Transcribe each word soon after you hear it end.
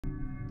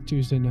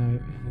Tuesday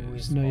night.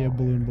 Who's No, yeah,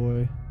 Balloon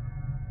falling? Boy.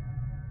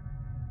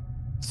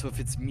 So if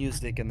it's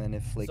music and then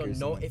it flickers.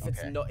 So no, and if then, it's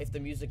okay. no, if the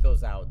music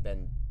goes out,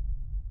 then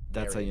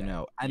That's how bury you that.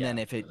 know. And Yeah. then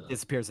if it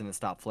disappears and it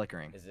stops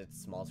flickering. Is it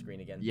small screen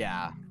again?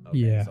 Yeah. Okay,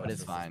 Yeah. so But it's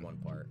just fine. One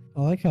part.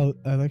 I like how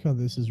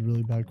this is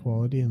really bad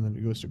quality and then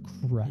it goes to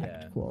cracked Yeah.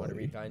 Want to quality.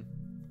 read kind?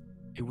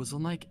 It was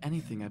unlike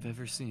anything I've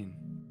ever seen.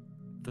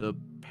 The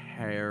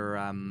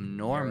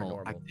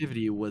paranormal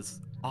activity was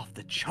off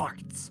the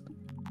charts.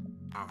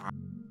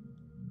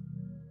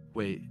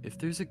 Wait, if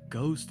there's a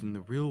ghost in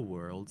the real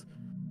world,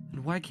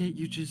 then why can't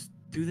you just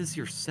do this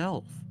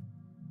yourself?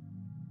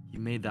 You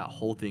made that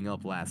whole thing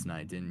up last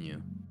night, didn't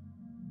you?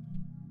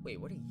 Wait,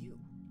 what are you?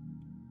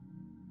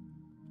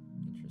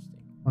 Interesting.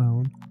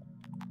 Clown.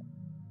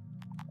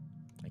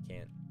 I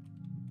can't.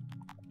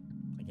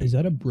 Is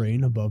that a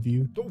brain above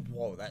you? Oh,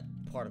 whoa, that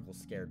particle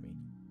scared me.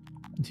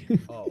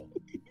 Oh.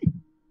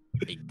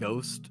 A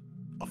ghost?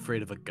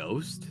 Afraid of a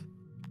ghost?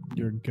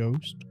 You're a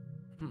ghost?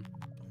 Oh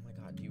my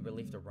god, do you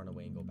really have to run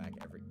away and go back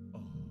every... Oh.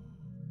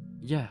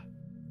 Yeah.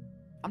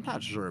 I'm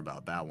not sure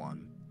about that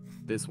one.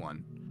 This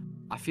one.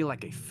 I feel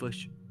like a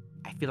fish.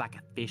 I feel like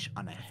a fish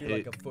on a hook. I feel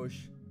like a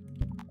fish.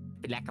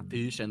 I feel like a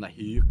fish on the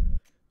hook.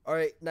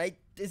 Alright, night,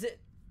 is it...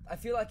 I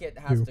feel like it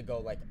has to go,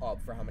 like,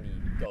 up for how many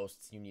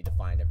ghosts you need to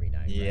find every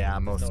night. Yeah,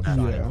 right? most There's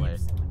no shot it definitely.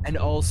 keeps- And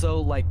also,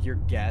 like, you're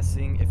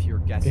guessing, if you're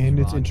guessing And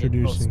it's wrong, most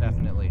introducing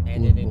definitely.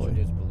 And Balloon it Boy.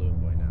 introduced Balloon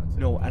Boy now, too.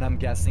 No, and I'm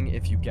guessing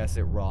if you guess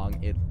it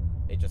wrong, it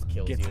It just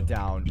kills gets you. it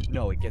down.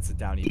 No, it gets it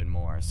down even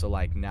more. So,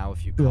 like, now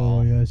if you Oh,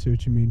 call... yeah, I see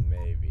what you mean.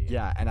 Maybe.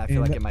 Yeah, and I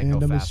feel like it might and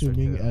go I'm faster,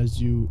 assuming too.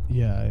 as you,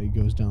 yeah, it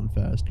goes down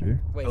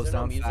faster. Wait, Goes is there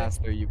no down music?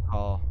 faster, you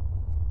call...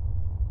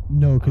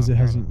 No, because it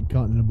apparently. hasn't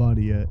gotten a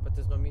body yet. But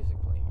there's no music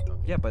playing. Okay.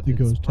 Yeah, but The it's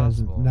ghost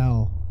hasn't. possible.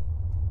 Now.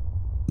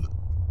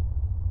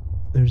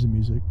 There's the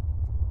music.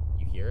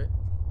 You hear it?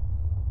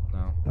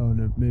 No. Oh,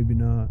 no, maybe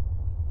not.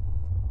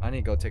 I need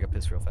to go take a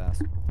piss real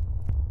fast.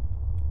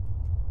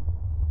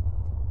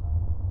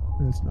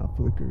 It's not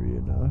flickery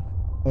enough.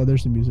 Oh,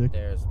 there's the music.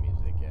 There's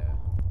music, yeah.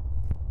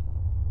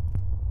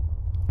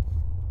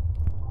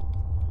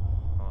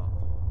 Huh.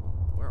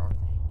 Where are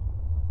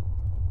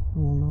they?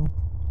 Oh, no.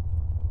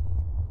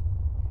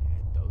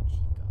 Hello,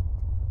 chica.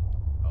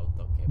 Oh, okay.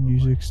 bye-bye.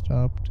 Music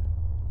stopped.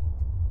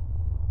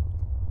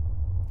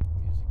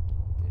 Music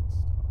did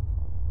stop.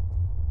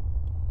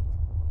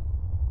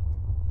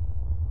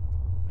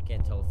 I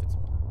can't tell if it's...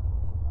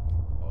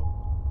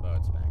 Oh,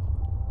 it's back.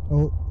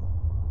 Oh.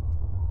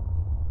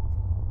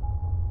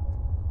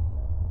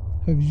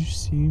 Have you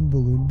seen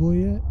Balloon Boy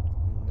yet?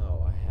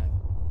 No, I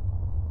haven't.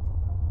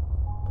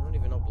 I don't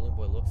even know what Balloon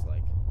Boy looks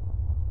like.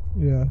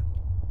 Yeah.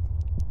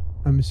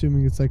 I'm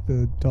assuming it's like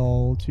the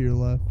doll to your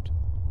left.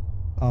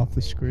 Off the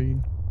Maybe.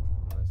 screen.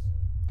 Unless...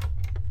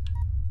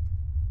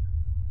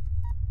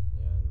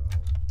 Yeah, no.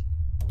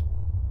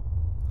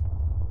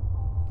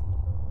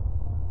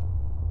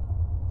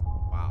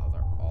 Wow,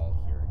 they're all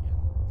here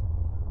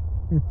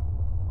again.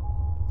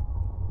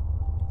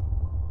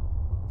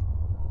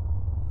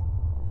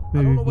 I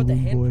Maybe don't know what the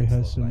Balloon Boy handprints has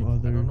look some like.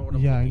 other. I don't know what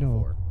I'm Yeah, I looking know.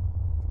 for.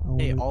 I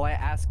Hey, wanna- all I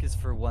ask is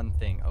for one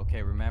thing,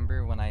 okay?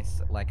 Remember when I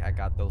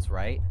got those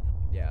right?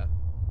 Yeah.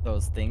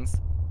 Those things?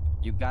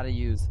 You gotta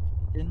use,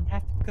 didn't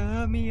have to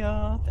cut me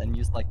off, and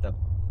use, like, the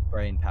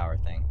brain power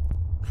thing.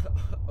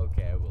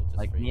 Okay, I will just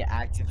Like, for you.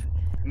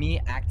 me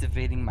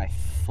activating my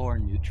 4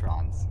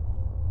 neutrons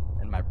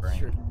in my brain.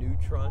 Your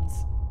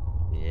neutrons?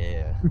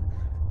 Yeah.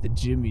 The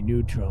Jimmy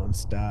Neutron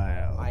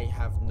style. I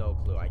have no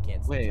clue. I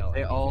can't Wait, tell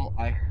they all,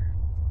 anything.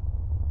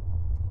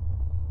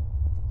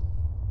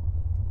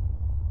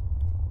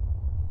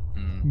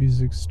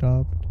 Music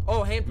stopped.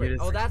 Oh, handprint. Wait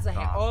a Oh, that's a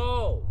hand. second.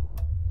 Oh!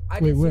 I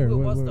Wait, didn't see where, who it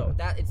where, was, where?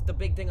 though. It's the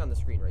big thing on the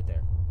screen right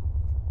there.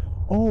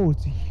 Oh,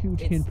 it's a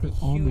huge It's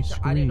handprint on the huge.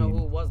 screen. I didn't know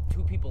who it was.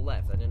 2 people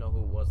left. I didn't know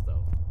who it was,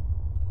 though.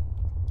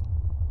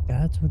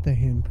 That's what the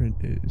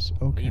handprint is.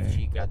 Okay. Leave,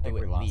 Chica. I think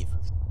Do we it. lost Leave.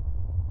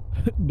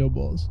 this. No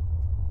balls.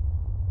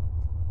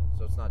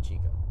 So it's not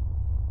Chica.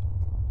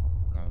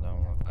 No,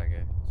 don't look like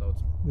it. So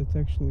it's That's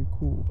actually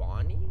cool.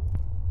 Bonnie?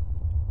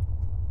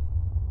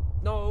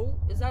 No.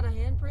 Is that a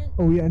handprint?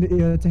 Oh yeah,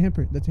 yeah, that's a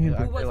handprint. That's a Yeah, Who handprint.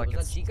 I was feel it? like Was that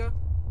it's- Chica?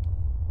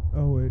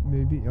 Oh wait,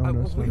 maybe. Oh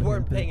no, it's we not a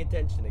weren't handprint. paying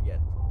attention again.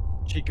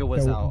 Chica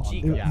was That out. was- on-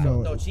 Chica. yeah. So,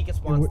 no, no, Chica It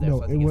spawns there. no,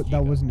 So I think it's that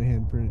Chica. wasn't a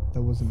handprint.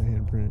 That wasn't a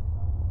handprint.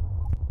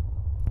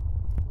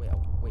 Wait,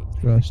 wait.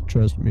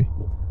 Trust me.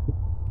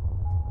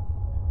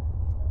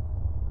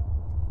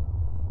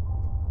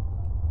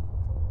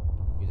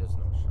 There's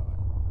no shot.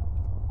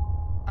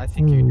 I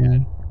think you're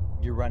dead.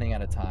 You're running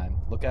out of time.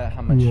 Look at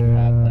how much you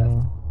have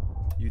left.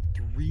 You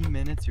 3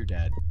 minutes, you're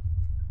dead.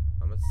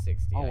 I'm at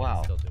 60. Oh, I wow.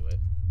 can still do it.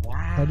 Wow.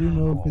 How do you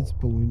know if it's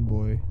Balloon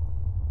Boy?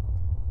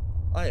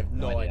 I have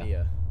No no idea.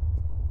 idea.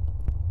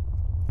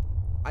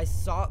 I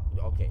saw.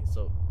 Okay,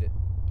 so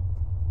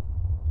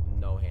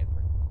no handprint.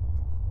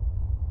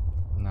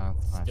 No,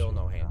 it's not Still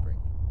no Chica. handprint.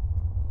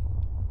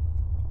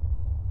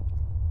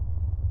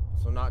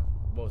 So not.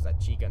 What was that?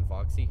 Chica and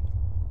Foxy.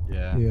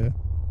 Yeah. Yeah.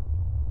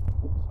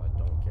 So I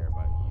don't care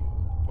about you.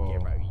 I care Whoa.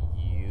 about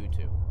you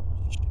too.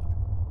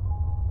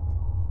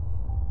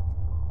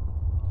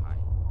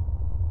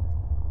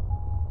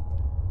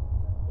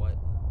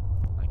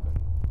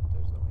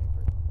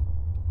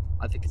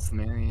 I think it's the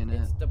marionette.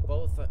 It's the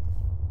both.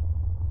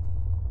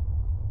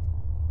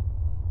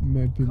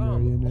 Might be Come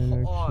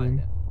marionette on.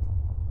 actually.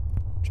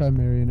 Try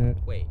marionette.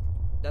 Wait,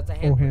 that's a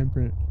Oh, handprint.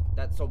 handprint.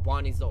 That's so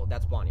Bonnie's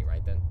that's Bonnie,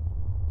 right? Then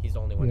he's the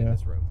only one in Yeah.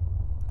 this room.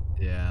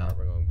 Yeah. Alright,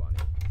 we're going Bonnie.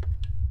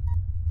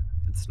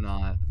 If it's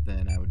not,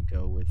 then I would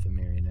go with the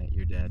marionette.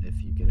 You're dead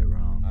if you get it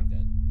wrong. I'm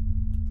dead.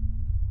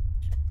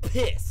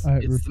 Piss.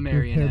 Alright, It's the repair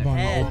marionette.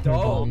 Bonnie. Head Repair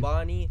though, Bonnie.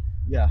 Bonnie.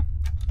 Yeah.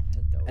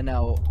 Head though. And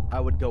now I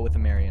would go with the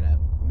marionette.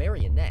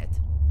 Marionette?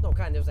 No,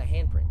 kind. There's a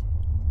handprint.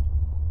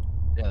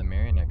 Yeah, the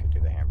marionette could do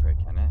the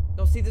handprint, can it?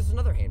 No, see, there's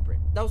another handprint.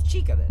 That was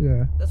Chica then.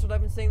 Yeah. That's what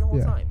I've been saying the whole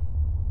Yeah. time.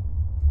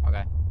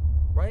 Okay.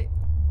 Right?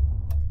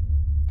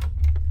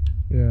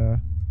 Yeah.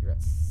 You're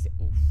at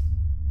oof.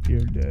 You're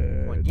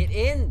Come on, dead. get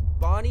in,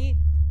 Bonnie.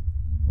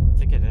 I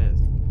think it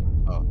is.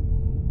 Oh.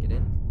 Get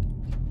in.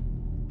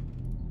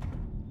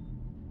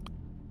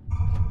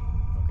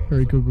 Okay.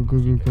 Hurry, go, go, go,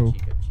 go, Chica, go.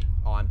 Chica.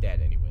 Oh, I'm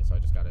dead anyway, so I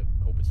just gotta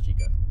hope it's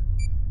Chica.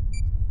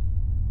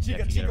 Yeah, Chica, if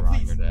you get Chica, it wrong,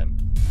 please. you're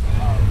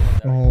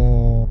dead.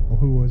 Oh,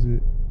 who was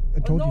it? I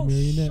Oh, told no you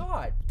marionette.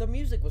 shot. The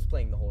music was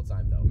playing the whole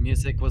time though.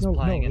 Music was No,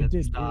 playing and it it did.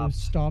 It stopped. was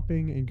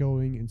stopping and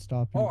going and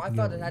stopping. Oh, I and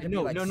thought it going. had to be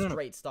No, like no, no, no.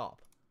 straight stop.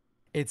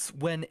 It's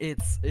when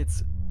it's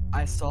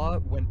I saw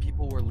it when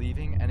people were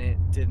leaving and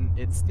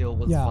it still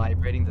was Yeah.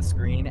 vibrating the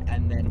screen,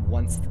 and then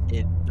once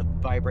the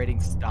vibrating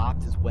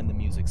stopped is when the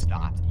music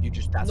stopped.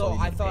 That's No, all you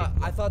I need to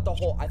pay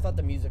thought for.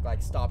 the music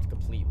like stopped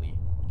completely.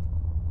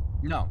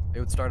 No, it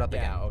would start up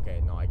Yeah, again.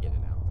 okay, no, I get it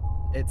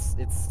now. It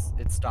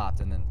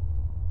stopped and then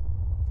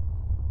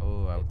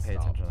oh, I would It pay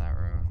attention to stopped. that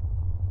room.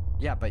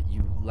 Yeah, but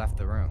you left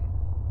the room.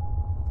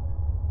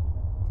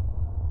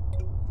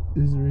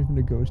 Is there even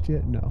a ghost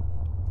yet? No.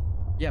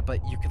 Yeah, but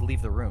you could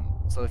leave the room.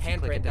 So if you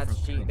click a Handprint, different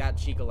screen. that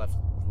Chica left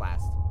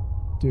last.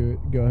 Do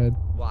it. Go ahead.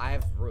 Well, I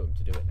have room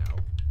to do it now.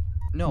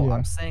 No, Yeah.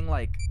 I'm saying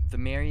like the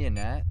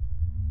marionette.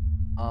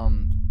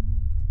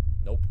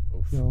 Nope.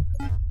 Oof. No.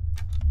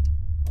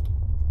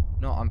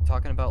 No, I'm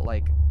talking about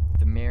like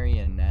the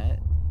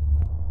marionette.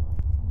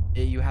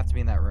 You have to be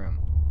in that room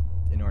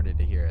in order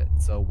to hear it.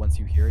 So once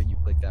you hear it, you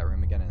click that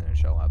room again and it'll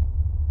show up.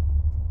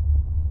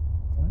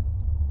 What?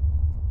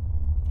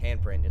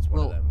 Handprint, it's one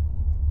of Well, them.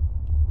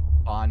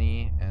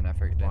 Bonnie and I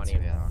forget Bonnie the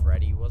other and one.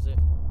 Freddy, was it?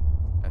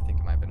 I think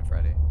it might have been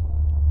Freddy.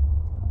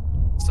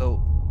 So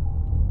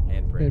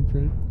Handprint.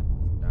 Handprint.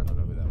 I don't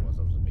know who that was.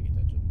 I wasn't paying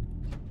attention.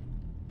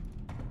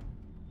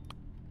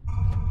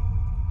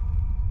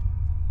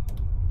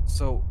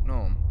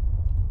 no.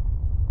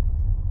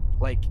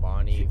 Like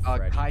Bonnie,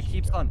 Freddy, Kai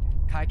Chica.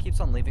 keeps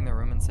on leaving the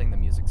room and saying the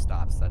music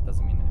stops. That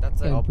doesn't mean anything.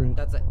 That's a. Handprint.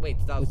 That's a. Wait,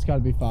 that was It's gotta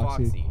be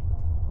Foxy. Foxy.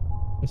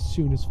 As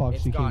soon as Foxy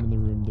It's came got- in the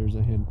room, there's a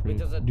handprint. Wait,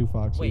 there's a. Do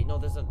Foxy. Wait, no,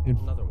 there's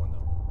another one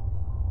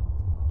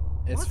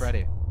though. It's What?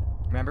 Freddy.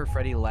 Remember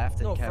Freddy left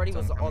and No, kept Freddy on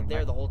was all coming there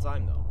back? the whole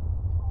time though.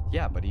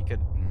 Yeah, but he could.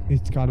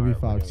 It's gotta be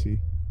Alright, we're doing- Foxy.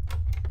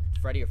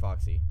 Freddy or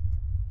Foxy?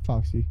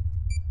 Foxy.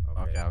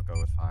 Okay, I'll go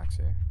with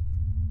Foxy.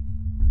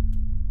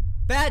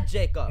 Bad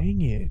Jacob.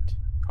 Dang it.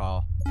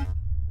 Call.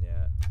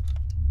 Yeah.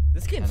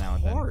 This game's now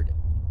and then. hard.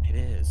 It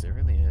is. It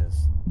really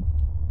is.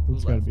 Who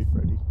It's gotta left? be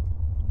Freddy.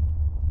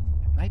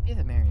 It might be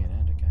the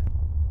marionette again,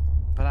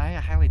 but I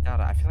highly doubt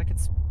it. I feel like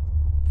it's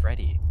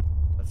Freddy.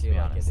 I be feel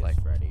like honest, it is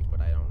like- Freddy,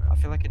 but I don't know. I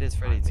feel like it is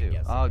Freddy I'm gonna too.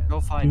 guess again. Go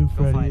Do find. Go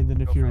Freddy, find. and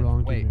then if go you're find.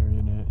 wrong, Wait. do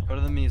marionette. Go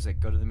to the music.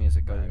 Go to the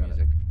music. Go to I the gotta-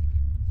 music.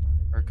 It's not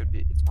in Or it could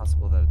there. be. It's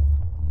possible that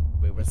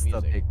Wait, where's it's the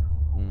the music? big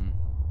boom.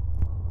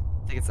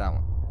 I think it's that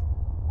one.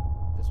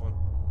 This one?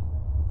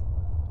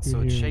 So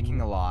You're it's hearing shaking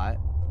it. a lot.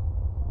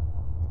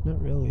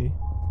 Not really.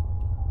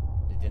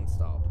 It didn't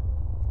stop.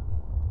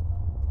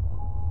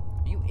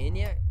 Are you in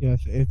yet? Yeah,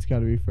 it's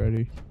gotta be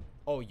Freddy.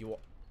 Oh, you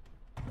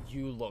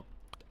look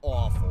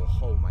awful.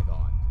 Oh my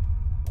god.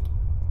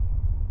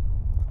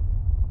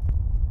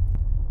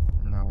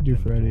 No. it Do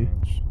didn't Freddy.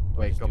 change.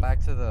 Wait. just Go do- back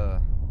to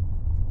the.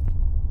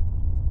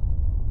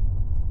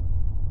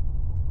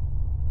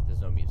 There's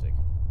no music.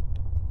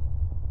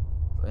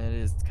 It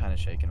is kind of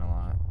shaking a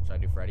lot. Should I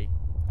do Freddy?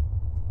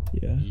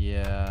 Yeah.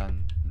 Yeah,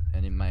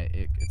 and it might.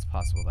 It's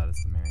possible that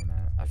it's the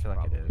marionette. I feel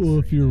like it is. Well,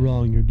 if you're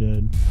wrong, you're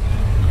dead.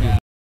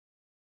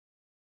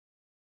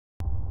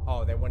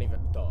 Oh, they weren't even.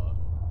 Duh.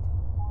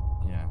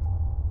 Yeah.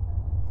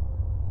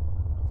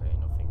 Okay,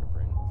 no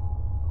fingerprint.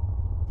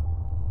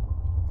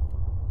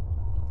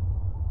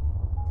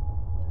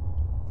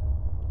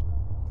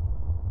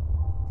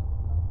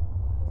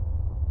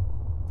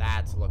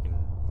 That's looking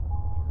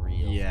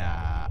real.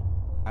 Yeah. foggy.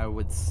 I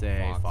would say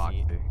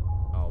Foxy. Foxy.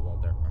 Oh well,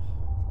 there.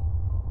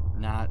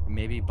 Not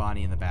maybe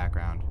Bonnie in the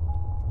background.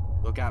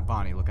 Look at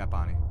Bonnie. Look at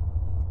Bonnie.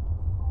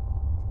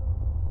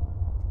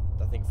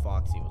 I think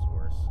Foxy was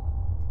worse.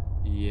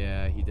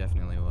 Yeah, he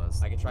definitely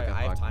was. I can try. Look at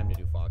I have Foxy. time to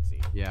do Foxy.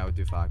 Yeah, I would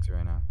do Foxy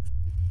right now.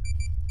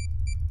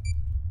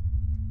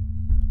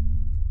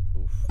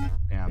 Oof.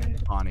 Yeah, Okay.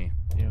 Bonnie.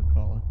 Yeah,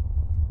 call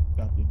it.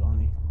 Gotta be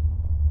Bonnie.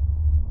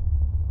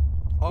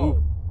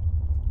 Oh,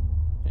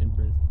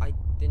 Handprint. I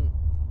didn't.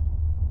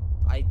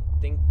 I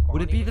think.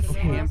 Would it Bonnie be the was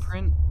in last?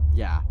 handprint?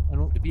 Yeah. I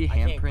don't. Would it be a I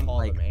can't handprint call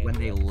like them and when do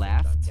it they at the same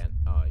time, left? can-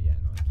 Oh yeah,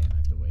 no, I can't. I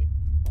have to wait.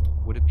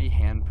 Would it be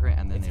handprint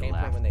and then It's they handprint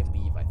left? when they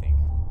leave, I think.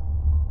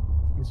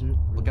 Is it?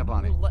 Look up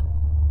on it.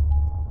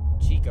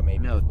 Chica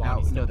maybe. No, 'cause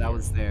Bonnie's still that here.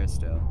 was there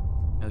still.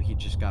 No, he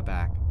just got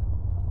back.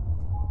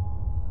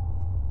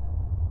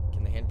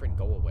 Can the handprint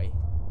go away?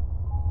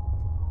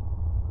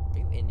 Are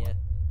you in yet?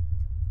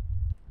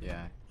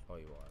 Yeah. Oh,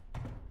 you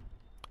are.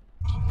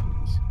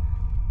 Jeez.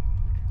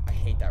 I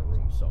hate that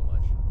room so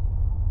much.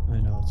 I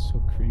know, it's so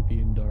creepy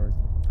and dark.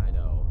 I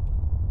know.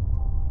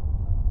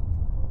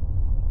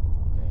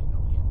 Okay, no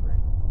handprint.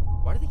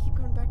 Why do they keep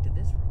coming back to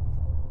this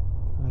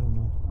room? I don't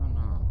know. I don't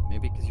know.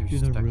 Maybe because you're Do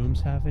stuck the in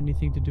rooms there. have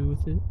anything to do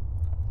with it?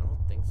 I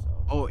don't think so.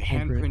 Oh,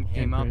 handprint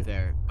came up handprint.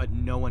 there, but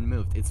no one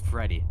moved. It's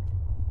Freddy.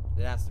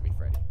 It has to be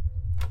Freddy.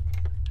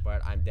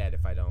 But I'm dead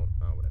if I don't.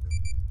 Oh, whatever.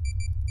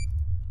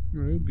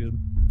 Very good.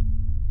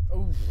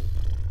 Ooh.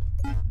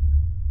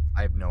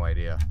 I have no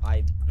idea.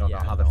 I don't know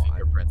how the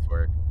fingerprints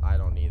work. I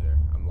don't either.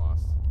 I'm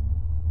lost.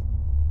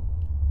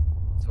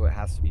 So it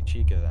has to be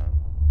Chica then,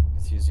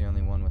 because he's the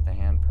only one with the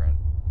handprint.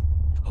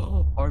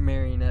 Or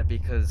Marionette,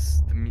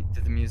 because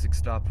did the music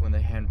stop when the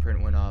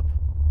handprint went up?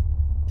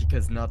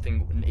 Because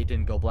it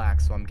didn't go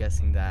black, so I'm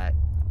guessing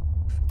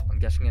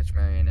it's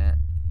Marionette.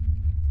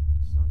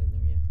 It's not in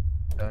there yet.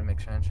 That would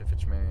make sense if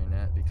it's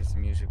Marionette, because the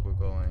music was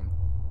going.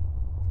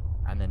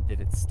 And then did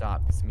it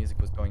stop? Because the music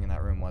was going in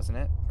that room, wasn't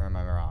it? Or am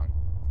I wrong?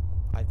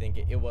 I think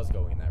it was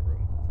going in that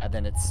room. And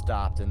then it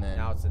stopped, and then...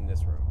 Now it's in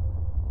this room.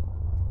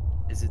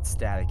 Is it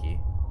staticky?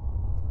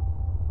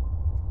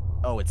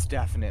 Oh, it's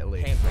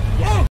definitely... Handprint.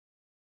 Yeah.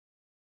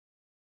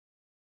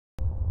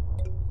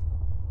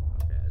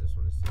 Okay, I just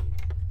want to see.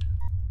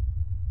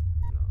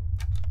 No.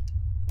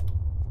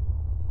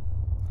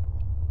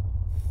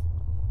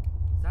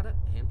 Is that a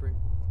handprint?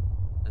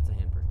 That's a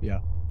handprint. Yeah.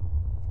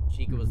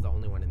 Chica was the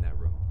only one in that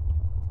room.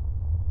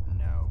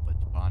 No, but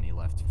Bonnie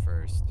left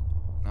first.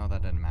 No,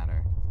 that doesn't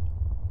matter.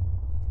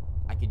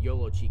 I could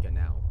YOLO Chica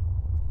now.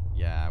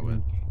 Yeah, I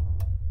would.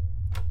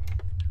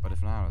 But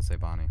if not, I would say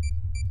Bonnie.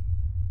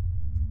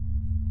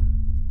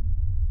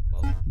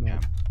 Well, No. Yeah.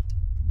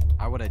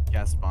 I would have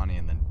guessed Bonnie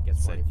and then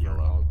guess said Bonnie first.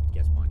 YOLO. I'll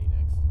guess Bonnie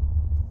next.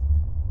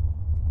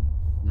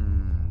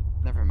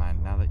 Never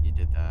mind. Now that you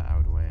did that, I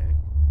would wait.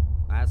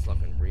 That's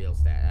looking real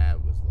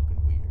That was looking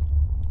weird.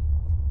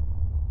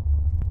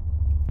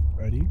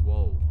 Ready?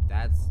 Whoa,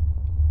 that's...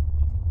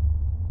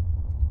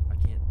 I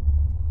can't...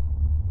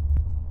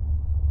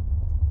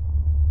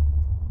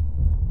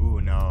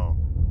 Ooh, no.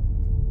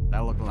 That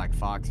looking like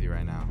Foxy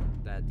right now.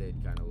 That did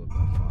kind of look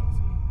like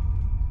Foxy.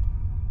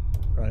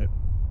 Right.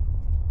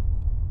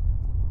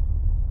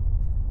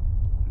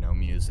 No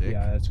music.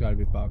 Yeah, that's gotta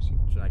be Foxy.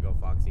 Should I go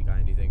Foxy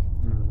kind, do you think?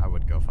 I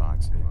would go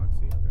Foxy.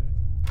 Foxy, okay.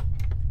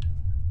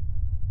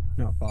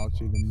 Not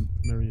Foxy, the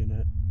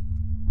Marionette.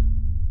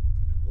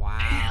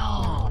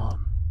 Wow.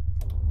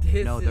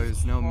 This No, is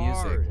there's no music.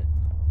 hard.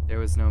 There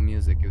was no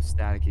music. It was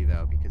staticky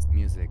though, because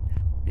music.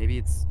 Maybe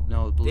it's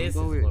no. This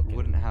is Balloon looking...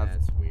 wouldn't have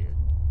That's weird.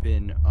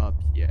 been up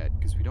yet,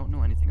 because we don't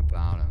know anything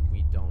about him.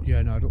 We don't...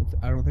 Yeah, no,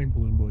 I don't think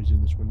Balloon Boy's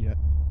in this one yet.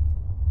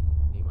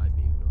 He might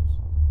be, who knows?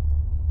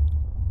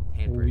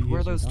 Handprint. Who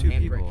are those Yes, two it's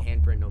people?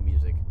 Handprint, no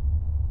music.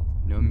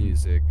 No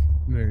music.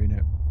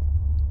 Marionette.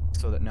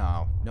 So that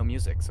no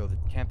music. So that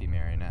can't be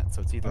Marionette.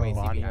 So it's either Oh.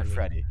 Bonnie or behind me.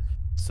 Freddy.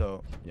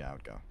 So yeah, I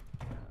would go.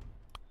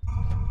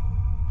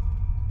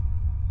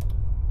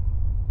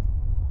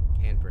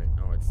 Handprint.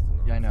 Oh, it's...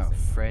 No, Yeah, I it's the know.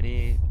 same.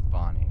 Freddy,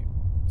 Bonnie.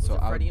 Was So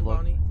it I Freddy would and look.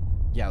 Bonnie?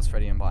 Yeah, it was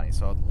Freddy and Bonnie.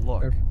 So I'd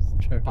look.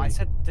 Check.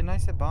 Didn't I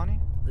say Bonnie?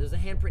 There's a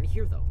handprint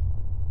here, though.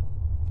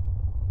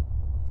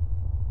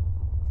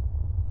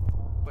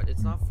 But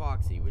it's not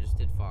Foxy. We just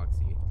did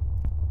Foxy.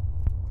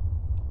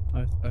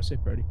 I say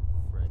Freddy.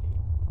 Freddy.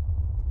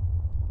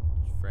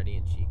 Freddy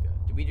and Chica.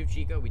 Did we do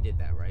Chica? We did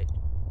that, right?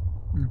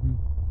 Mm-hmm.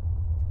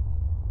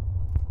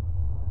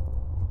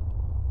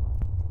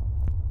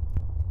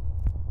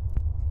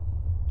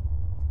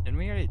 Didn't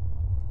we already?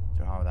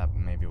 Oh, that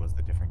maybe was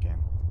the different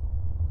game.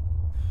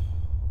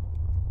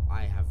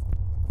 I have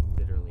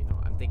literally no...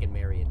 I'm thinking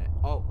Marionette.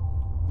 Oh,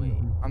 wait.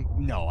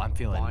 I'm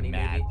feeling Bonnie,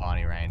 mad maybe?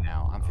 Bonnie right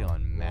now. I'm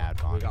feeling mad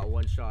Bonnie. We got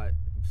one shot.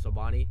 So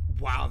Bonnie?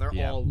 Wow, they're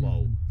Yeah. all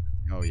low.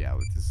 Oh yeah,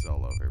 this is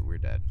all over. We're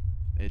dead.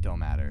 It don't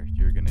matter.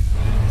 You're gonna.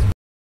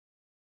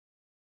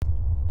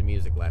 The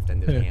music left,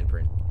 and there's a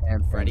handprint.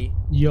 Freddy?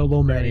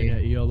 Yellow Freddy.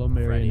 Marionette. Yellow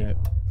Marionette.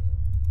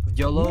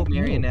 YOLO, No.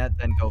 Marionette,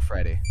 then go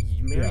Freddy.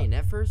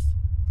 Marionette first?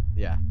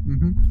 Yeah.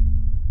 Mm-hmm.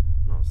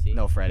 No, see?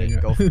 No Freddy. Yeah.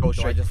 Go Do I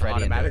straight to just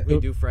Freddy. and do it. automatically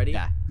do Freddy?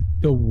 Yeah.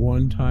 The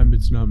one time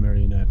it's not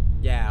Marionette.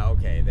 Yeah,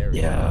 okay, there we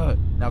Yeah.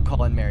 Now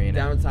call in go.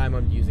 Marionette. Downtime,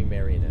 I'm using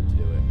Marionette to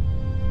do it.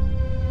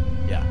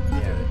 Yeah. Yeah,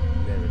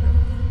 there we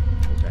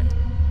go. Okay.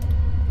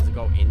 Does it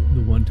go in?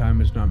 The one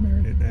time it's not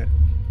Marionette.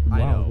 I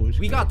Wow, know. voice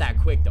We got crack.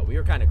 that quick, though. We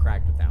were kind of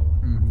cracked with that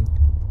one.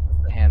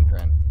 Mm-hmm. The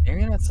handprint.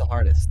 Marionette's the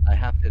hardest. I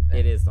have to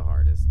admit. It is the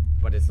hardest,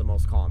 but it's the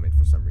most common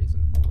for some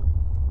reason.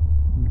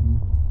 Mm-hmm.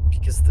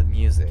 Because the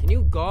music. Can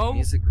you go?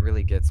 Music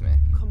really gets me.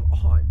 Come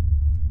on.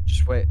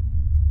 Just wait.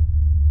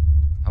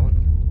 I would.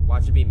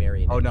 Watch it be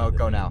Marionette. Oh no! in the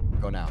Go thing. now.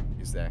 Go now.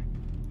 He's there.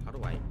 How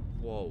do I?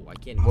 Whoa, I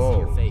can't even see Whoa.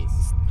 your face.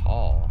 He's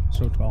tall.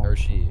 So tall. Or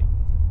she.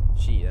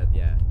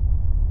 Yeah.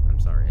 I'm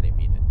sorry, I didn't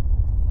mean it.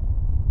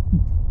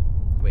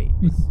 Wait.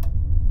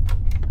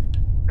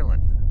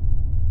 Dylan.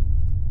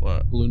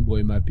 What? Balloon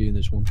Boy might be in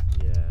this one.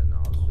 Yeah, no,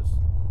 it's just.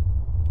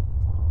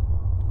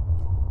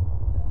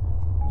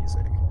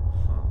 Music.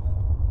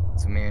 Huh.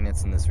 So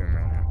Marionette's in this room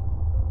right now.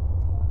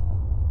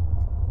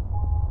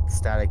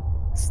 Static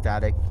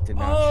did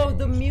not Oh, change.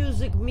 the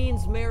music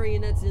means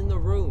Marionette's in the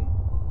room.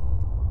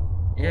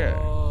 Yeah.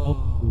 Oh.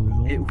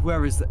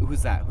 Who's that?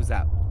 Who's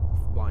that?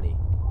 Bonnie.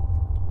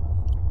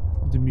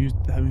 The music,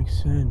 that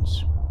makes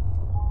sense.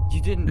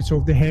 You didn't. And so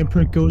if the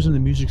handprint goes and the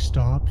music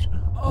stops.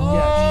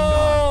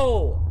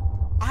 Oh!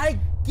 I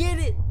get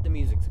it! The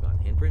music's gone.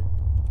 Handprint?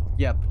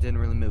 Yep, didn't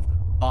really move.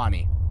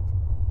 Bonnie.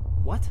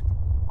 What?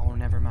 Oh,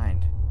 never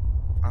mind.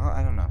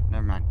 I don't know.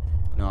 Never mind.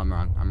 No, I'm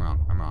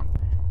wrong.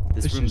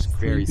 This It's room's just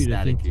very creepy to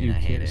static, think and I you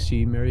hate can't it.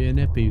 see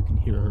Marionette, but you can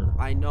hear her.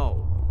 I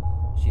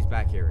know. She's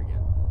back here again.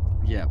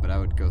 Yeah, but I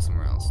would go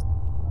somewhere else.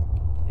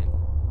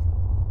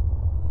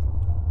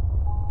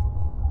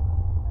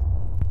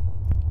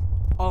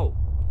 Oh,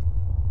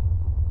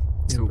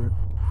 So, Handprint.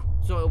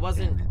 so it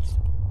wasn't. damn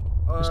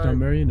it. It's not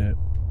Marionette.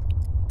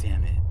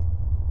 Damn it.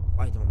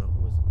 I don't know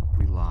who was.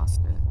 We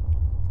lost it.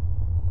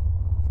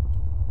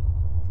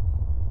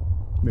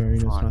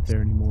 Marionette's not Fox.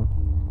 there anymore.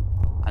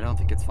 I don't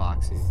think it's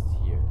Foxy.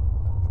 Here.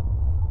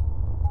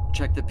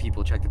 Check the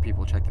people.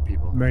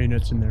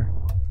 Marionette's in there.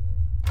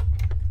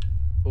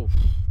 Oh,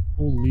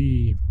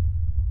 Holy.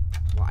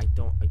 well, I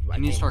don't. I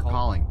Can you can't start call-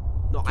 calling?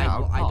 No, Yeah,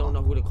 I'll I call. don't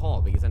know who to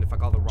call because then if I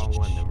call the wrong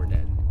one, then we're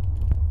dead.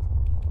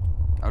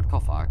 I would call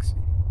Foxy.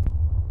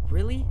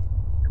 Really?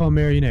 Call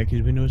Marionette,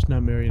 because we know it's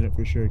not Marionette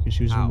for sure, because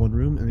she was How? in one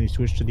room, and they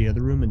switched to the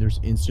other room, and there's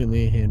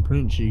instantly a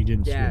handprint. She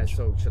didn't Yeah. switch.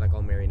 So should I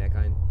call Marionette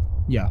kind?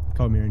 Yeah,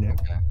 call Marionette.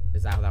 Okay.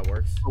 Is that how that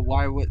works? But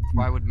why would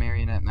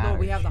Marionette matter? No,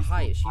 we have the She's so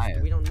highest.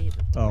 quiet. We don't need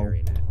the Oh.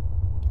 Marionette.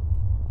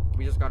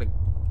 We just gotta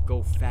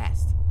go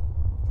fast.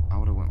 I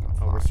would have went with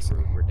Oh, we're Foxy.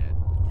 screwed. We're dead.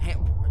 Hey,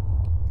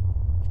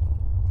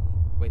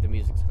 wait, the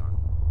music's gone.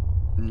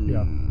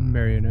 Yeah,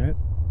 Marionette.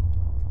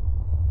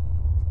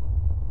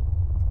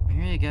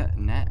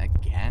 Marionette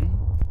again?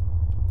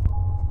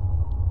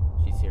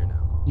 She's here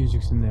now.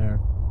 Music's in there.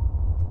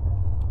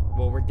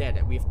 Well, we're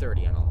dead. We have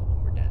 30 on all of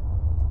them. We're dead.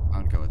 I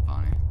would go with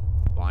Bonnie.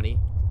 Bonnie,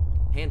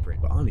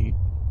 handprint. Bonnie.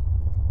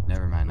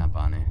 Never mind, not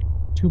Bonnie.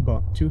 Two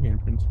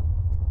handprints.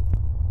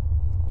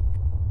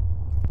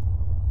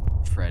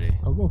 Freddy.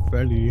 I'll go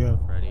Freddy, yeah.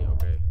 Freddy,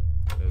 okay.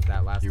 It was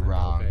that last You're time.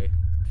 wrong. Okay.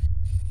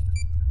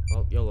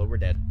 Well, YOLO, we're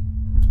dead.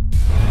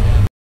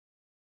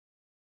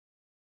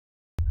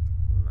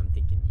 I'm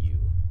thinking you.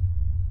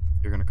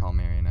 You're gonna call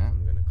Marionette?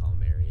 I'm gonna call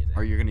Marionette.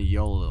 Or you're gonna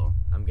YOLO?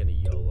 I'm gonna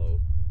YOLO.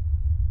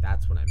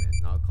 That's what I meant.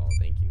 Not call.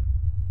 Thank you.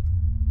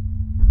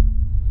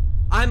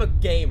 I'm a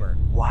gamer.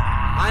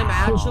 Wow. I'm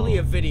actually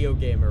a video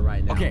gamer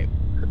right now. Okay,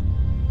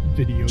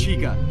 Video.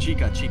 Chica.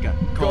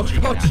 Call Go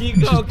Chica. now.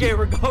 Chica. Okay,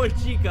 we're going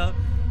Chica.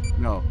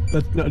 No.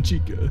 That's not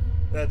Chica.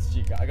 That's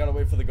Chica. I gotta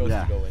wait for the ghost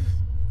Yeah. to go in.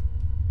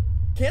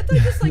 Can't I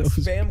just like That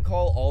was- spam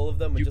call all of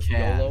them and You just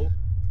can. YOLO?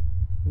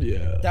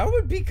 Yeah. That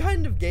would be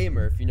kind of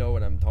gamer if you know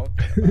what I'm talking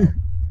about.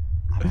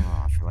 I don't know.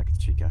 I feel like it's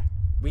Chica.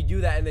 We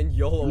do that and then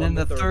YOLO. And on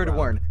then the third round.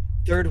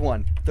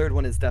 one. Third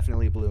one is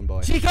definitely Balloon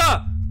Boy.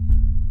 Chica!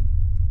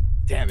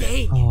 Damn it.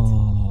 Dang it.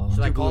 Oh.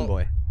 Should I Do call? Balloon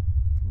Boy.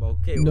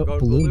 Okay, No, we'll go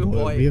to Balloon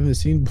Boy. We haven't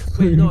seen Wait,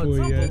 Balloon no, Boy it's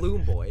not yet.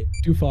 Balloon Boy.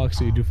 Do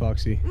Foxy.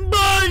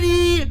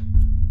 Bonnie!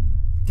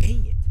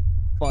 Dang it.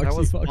 Foxy,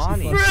 was Foxy,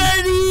 Bonnie. Foxy.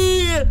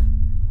 Freddy!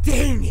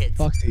 Dang it.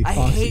 Foxy, I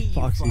Foxy, hate you,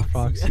 Foxy, Foxy.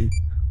 Foxy.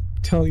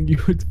 Telling you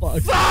it's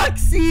Foxy.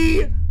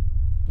 Foxy!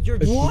 You're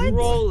It's Balloon Boy.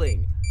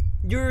 trolling.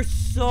 You're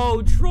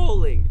so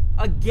trolling.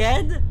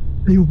 Again?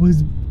 It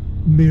was Balloon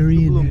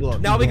Marionette. Boy.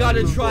 Now we gotta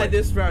Balloon try Boy.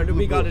 this round and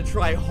we gotta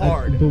try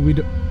hard. But we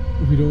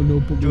don't know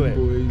Balloon Do it.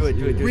 Boys.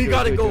 Do it. We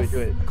gotta go. do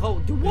it.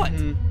 Do what?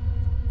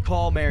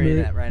 Call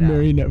Marionette right now.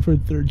 Marionette for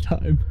the third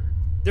time.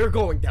 They're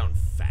going down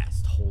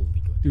fast. Holy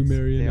goodness. Do They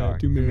Marionette. are.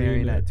 Do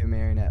Marionette. Do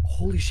Marionette.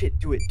 Holy shit.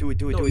 Do it. No,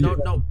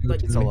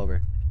 like, It's all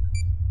over.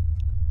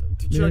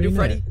 should I do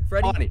Freddy? Marionette.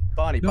 Freddy?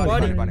 Bonnie. No,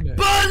 Bonnie. Marionette.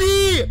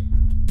 Bonnie!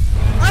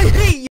 I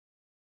hate you!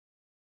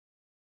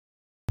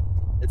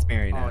 It's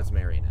Marionette. Oh, it's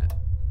Marionette.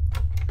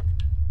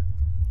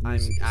 I'm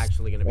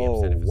actually gonna be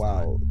upset if it's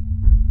not.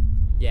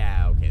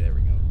 Yeah, okay, there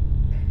we go.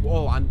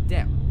 Whoa, I'm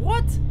dead.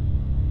 What?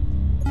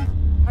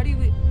 How do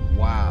you...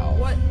 Wow.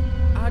 What?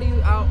 How do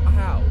you...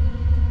 How?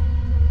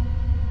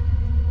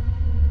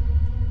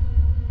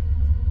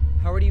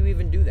 How do you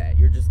even do that?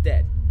 You're just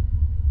dead.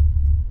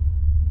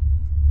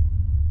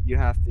 You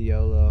have to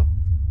YOLO.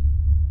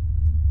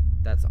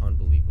 That's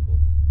unbelievable.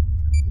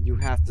 You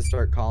have to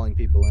start calling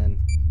people in.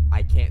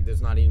 I can't.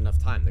 There's not even enough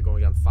time. They're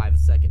going down 5 a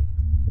second.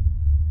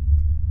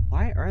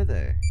 Why are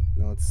they?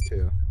 No, it's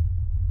 2.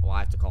 Well, I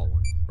have to call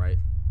one, right?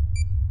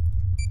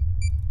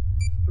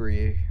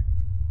 3.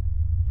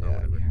 Oh, Yeah,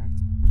 whatever. you have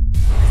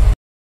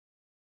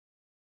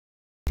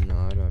to. No,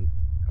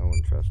 I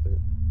wouldn't trust it.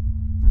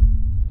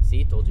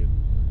 See, told you.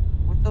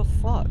 What the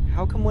fuck?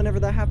 How come whenever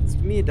that happens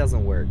to me, it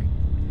doesn't work?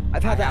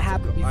 I've had that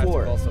happen I have to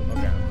before. call some.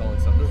 Okay, I'm calling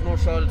some. There's no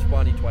shot at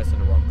Bonnie twice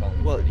in a row. I'm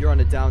calling. Well, Freddy. you're on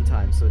a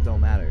downtime, so it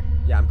don't matter.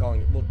 Yeah, I'm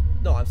calling. Well,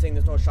 no, I'm saying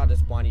there's no shot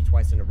at Bonnie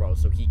twice in a row,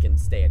 so he can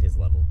stay at his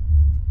level.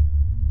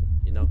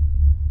 You know?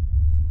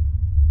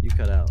 You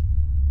cut out.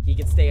 He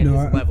can stay at No,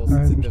 his level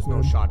I since there's no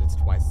understood. shot it's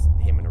twice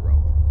him in a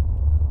row.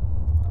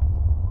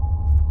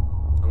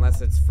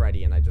 Unless it's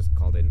Freddy and I just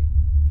called in.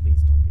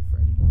 Please don't be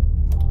Freddy.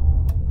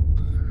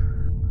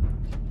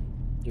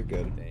 You're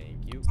good.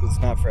 Thank you. It's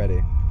not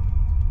Freddy.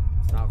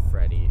 It's not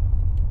Freddy.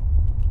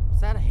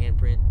 Is that a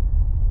handprint?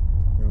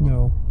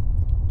 No.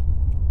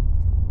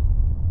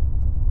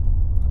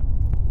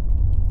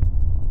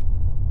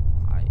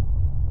 I.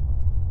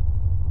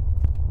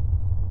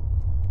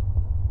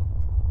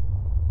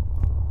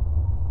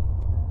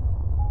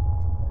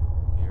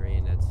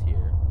 Marionette's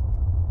here.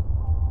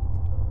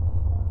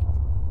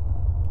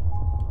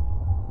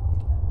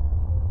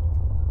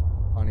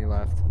 Bonnie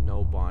left.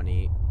 No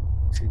Bonnie.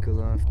 Chica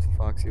left.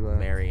 Foxy left.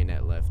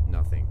 Marionette left.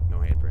 Nothing. No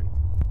handprint.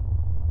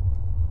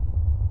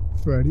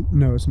 Freddy?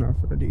 No, it's not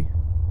Freddy.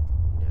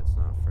 Yeah, it's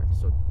not Freddy.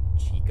 So,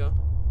 Chica?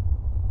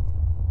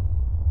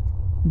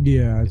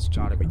 Yeah, It's it's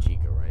gotta be Chica.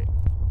 Chica, right?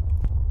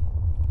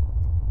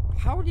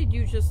 How did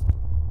you just...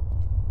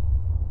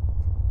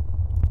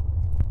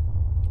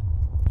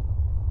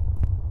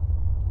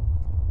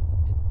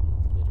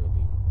 It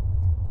literally...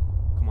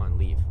 Come on,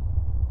 leave.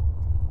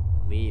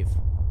 Leave.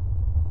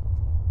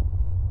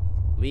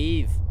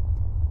 Leave!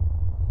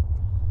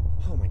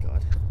 Oh my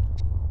god.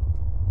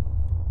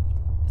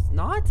 It's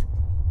not?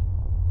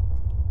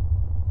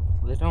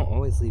 They don't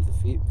always leave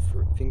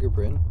a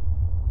fingerprint.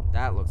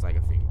 That looks like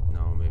a thing.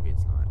 No, maybe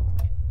it's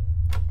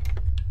not.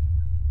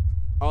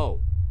 Oh.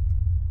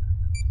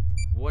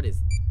 What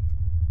is...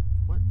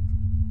 What?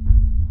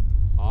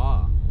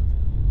 Ah.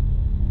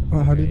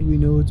 Oh, how Okay. did we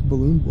know it's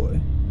Balloon Boy?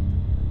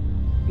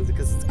 Was it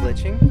because it's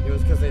glitching? It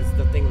was because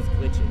the thing was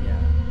glitching, yeah.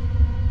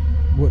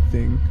 What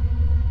thing?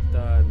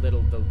 The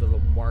little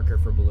marker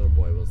for Balloon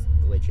Boy was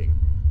glitching.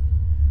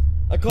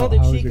 I called it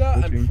how is it Chica.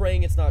 I'm glitching?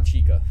 praying it's not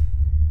Chica.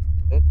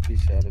 That'd be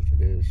sad if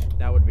it is.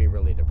 That would be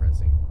really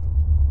depressing.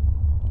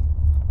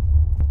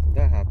 Did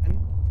that happen?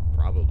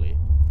 Probably.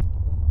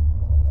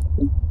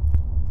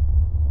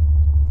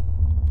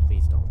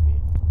 Please don't be.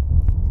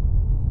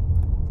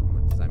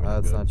 Does that mean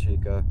It's good? not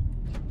Chica.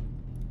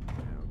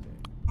 Yeah,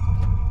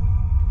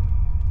 okay.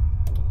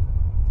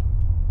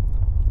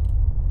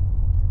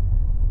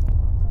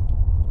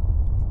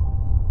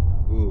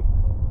 Ooh.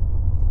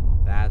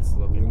 That's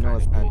looking You know kind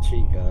it's of not glitchy.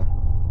 Chica.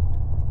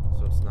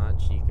 So it's not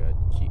Chica.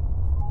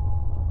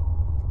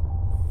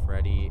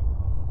 Freddy.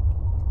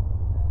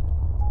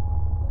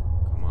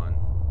 Come on.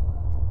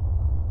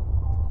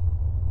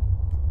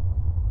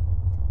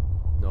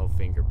 No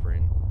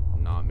fingerprint.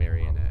 Not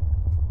Marionette.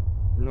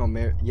 No,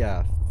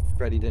 yeah.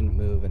 Freddy didn't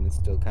move and it's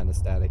still kind of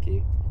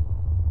staticky.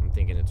 I'm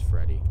thinking it's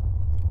Freddy.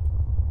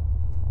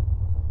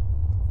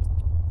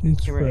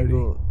 It's Camera Freddy.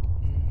 angle.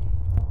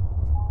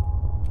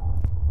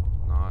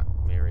 Not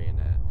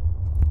Marionette.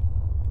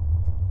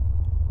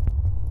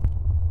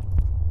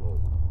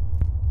 Whoa.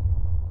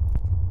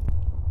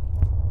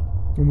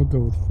 I'm gonna go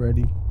with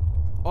Freddy.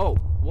 Oh,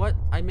 what?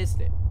 I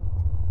missed it.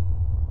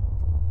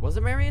 Was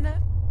it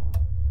Marionette?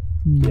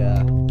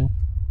 Yeah. No.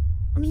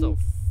 I'm still.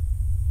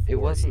 It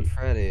wasn't 40.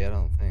 Freddy, I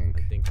don't think.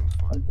 I think I'm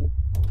fine.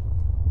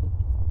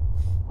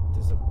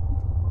 There's a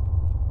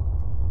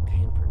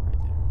handprint right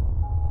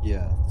there.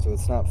 Yeah, so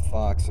it's not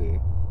Foxy.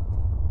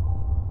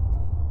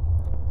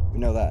 We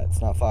know that.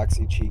 It's not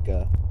Foxy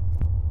Chica.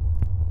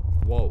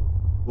 Whoa.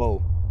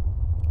 Whoa.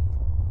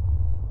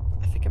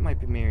 I think it might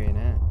be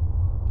Marionette.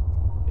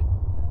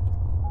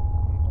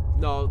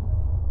 No,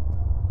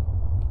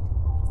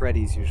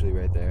 Freddy's usually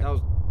right there. that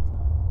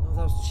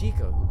was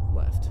Chica who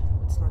left.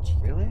 It's not Chica.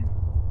 Really?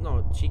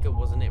 No, Chica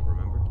wasn't it,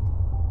 remember?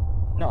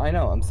 No, I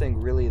know. I'm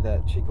saying really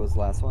that Chica was the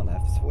last one. I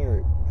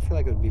swear. I feel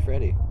like it would be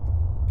Freddy.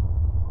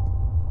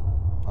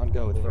 I'd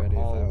go with Well, they're Freddy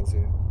if I all- was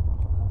you.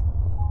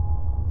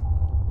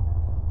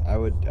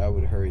 I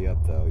would hurry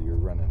up though. You're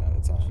running out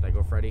of Should time. I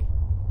go Freddy?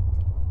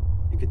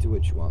 You could do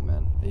what you want,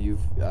 man.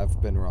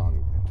 I've been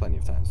wrong plenty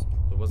of times.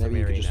 It wasn't Maybe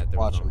you could just Marionette, there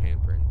was watch no him.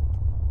 handprint.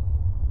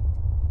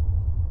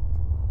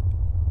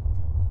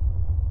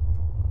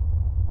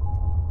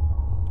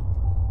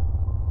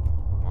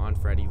 Come on,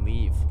 Freddy,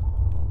 leave.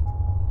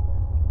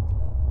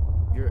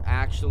 You're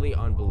actually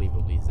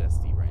unbelievably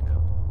zesty right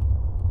now.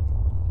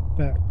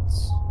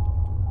 Facts.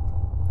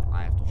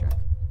 I have to check.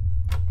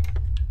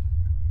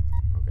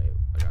 Okay,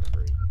 I gotta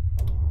hurry.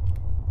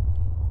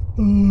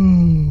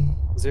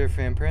 Was there a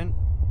fan print?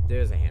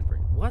 There's a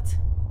handprint. What?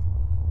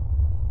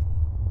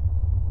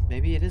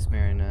 Maybe it is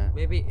Marionette.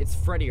 Maybe it's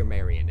Freddy or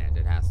Marionette.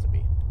 It has to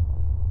be.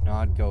 No,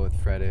 I'd go with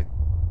Freddy.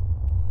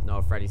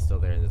 No, Freddy's still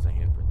there and there's a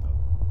handprint though.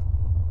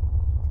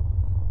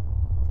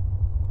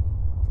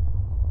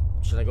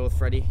 Should I go with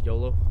Freddy?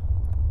 YOLO?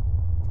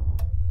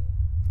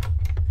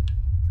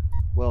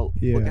 Well,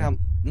 look at Yeah. how.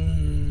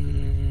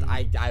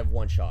 I have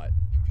one shot.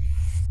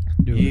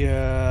 Do it.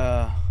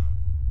 Yeah.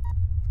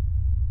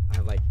 I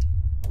have like.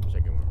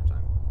 Check it one more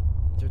time.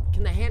 Dude,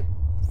 can the hand.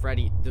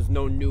 Freddy, there's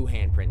no new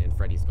handprint and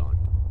Freddy's gone.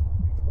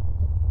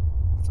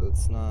 So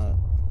it's not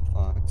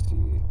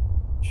Foxy,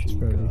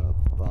 Freddy. Chica,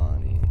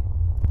 Bonnie.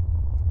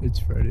 It's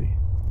Freddy.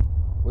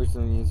 Where's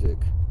the music?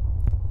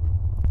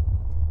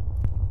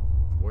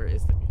 Where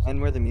is the music?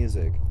 And where the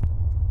music?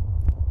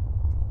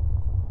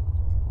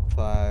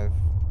 5.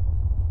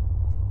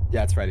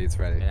 Yeah, it's Freddy. It's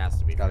Freddy. It has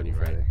to be It's gotta Freddy, be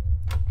right? Freddy.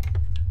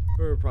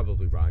 We're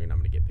probably wrong and I'm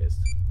gonna get pissed.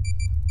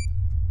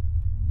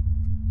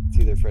 It's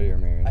either Freddy or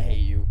Marionette. I hate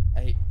you. I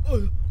hate.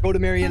 Go to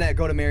Marionette.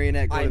 Go to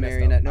Marionette. Go I to messed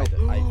Marionette. up.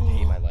 No. I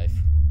hate my life.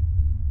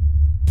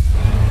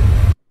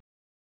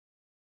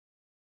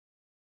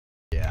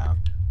 Yeah.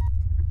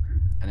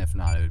 And if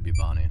not, it would be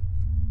Bonnie.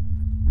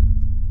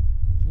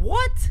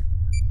 What?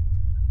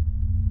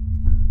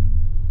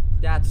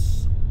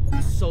 That's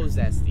so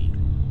zesty.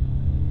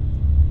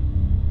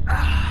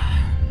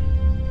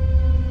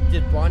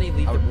 Did Bonnie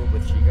leave the room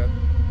with Chica?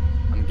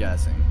 I'm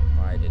guessing.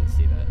 Oh, I didn't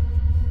see that.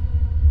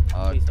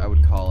 Please I don't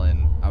would be. call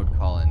in.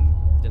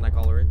 Didn't I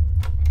call her in?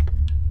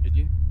 Did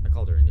you? I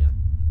called her in, yeah.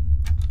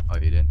 Oh,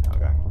 you did?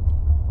 Okay.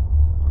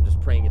 I'm just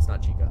praying it's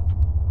not Chica.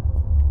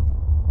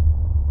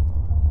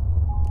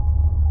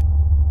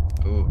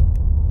 Ooh.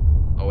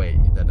 Oh wait,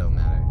 that don't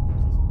matter.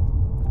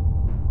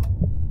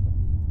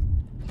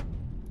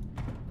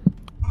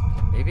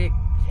 Maybe it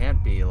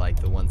can't be like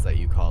the ones that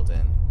you called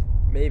in.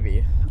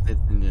 Maybe. It's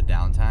in the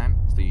downtime,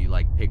 so you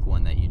like pick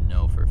one that you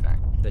know for a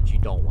fact. That you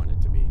don't want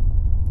it to be.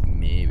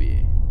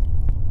 Maybe.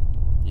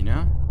 You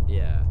know?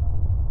 Yeah.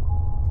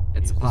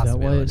 It's a Is that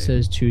possibility. why it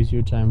says choose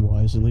your time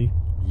wisely?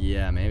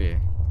 Yeah, maybe.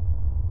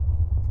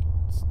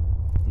 It's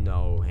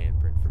no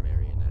handprint for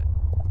Marionette.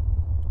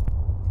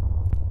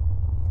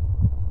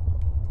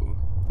 Ooh.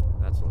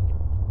 That's looking.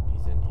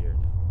 He's in here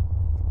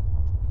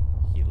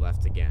now. He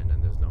left again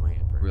and there's no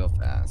handprint. Real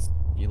fast.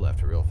 You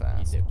left real He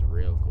fast. dipped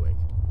real quick.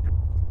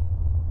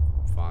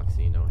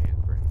 Foxy, no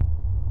handprint.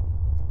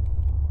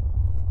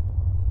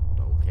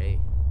 Okay.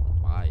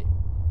 Bye.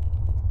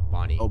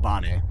 Bonnie. Oh,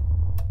 Bonnie.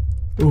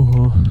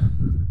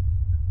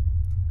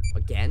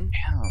 Again?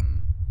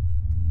 Damn.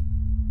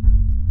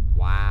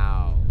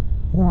 Wow.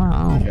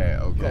 Wow. Okay,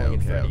 Going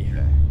in Freddy.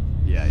 okay.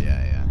 Yeah.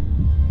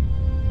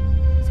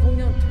 It's going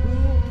down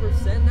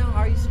 2% now? How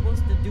are you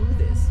supposed to do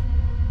this?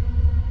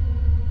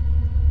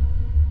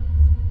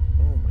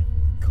 Oh my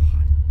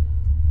god.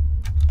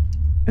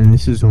 And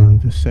this is only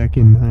the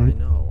second I night.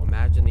 know.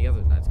 Imagine the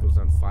other nights goes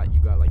on 5. You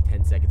got like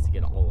 10 seconds to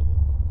get all of them.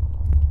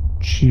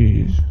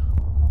 Jeez.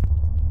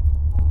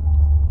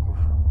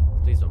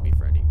 Please don't be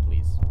Freddy,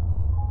 please.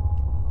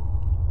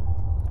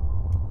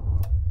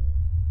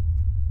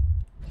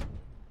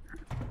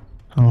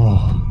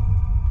 Oh.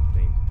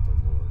 Thank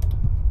the Lord.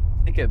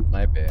 I think it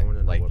might be. I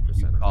wanna know Like, what you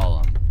percent I'm call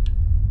him.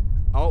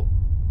 Oh.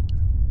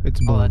 It's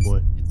Oh, Balloon that's...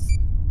 Boy. It's...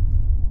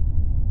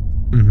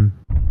 Mm-hmm.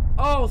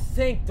 Oh,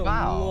 thank the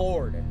Wow.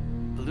 Lord.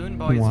 Balloon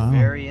Boy's Wow.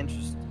 very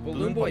interesting.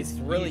 Balloon Boy's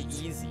really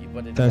easy,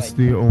 but it's That's like,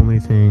 the only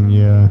thing,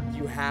 yeah.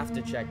 you have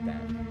to check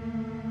that.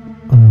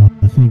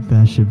 I think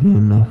that should be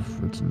enough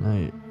for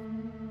tonight.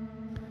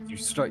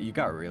 You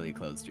got really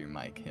close to your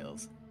mic,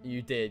 Hills.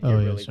 You did. Oh, You're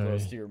yeah, really sorry.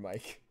 close to your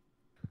mic.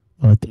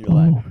 But You're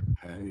like,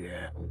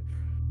 Yeah.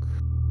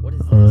 What is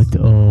this?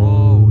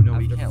 oh, no,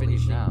 we After can't leave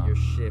finishing now. your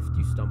shift,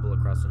 you stumble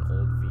across an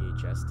old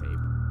VHS tape.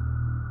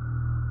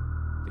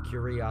 The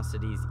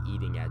curiosity is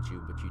eating at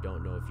you, but you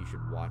don't know if you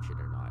should watch it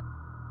or not.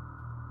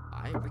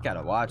 We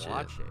gotta watch it.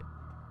 Watch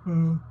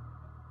it.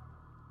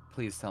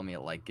 Please tell me it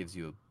like gives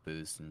you a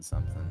boost in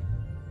something.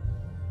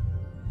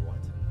 What?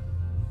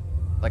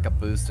 Like a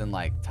boost in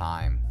like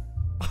time.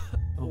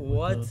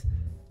 What?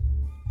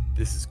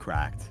 This is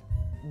cracked.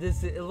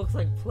 It looks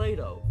like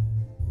Play-Doh.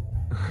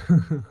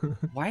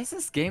 Why is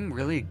this game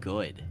really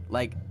good?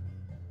 Like,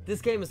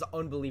 This game is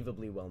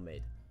unbelievably well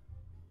made.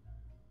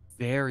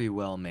 very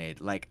well made.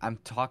 Like, I'm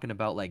talking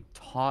about like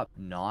top It's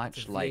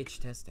notch. a Like,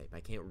 VHS tape. I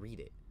can't read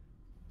it.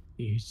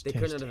 It's They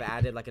couldn't have testing.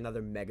 added like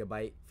another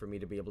megabyte for me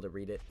to be able to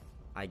read it.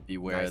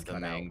 beware nice the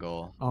cutout.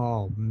 mangle.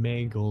 Oh,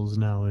 Mangles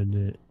now in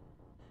it.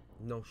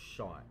 No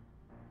shot.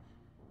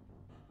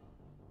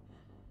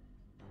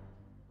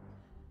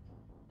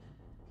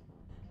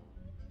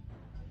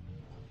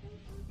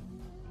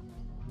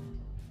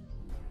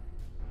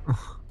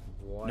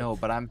 What? No,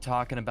 but I'm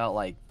talking about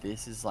like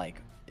this is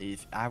like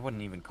if I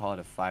wouldn't even call it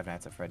a Five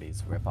Nights at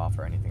Freddy's ripoff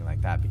or anything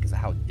like that because of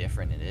how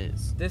different it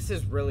is. This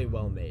is really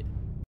well made.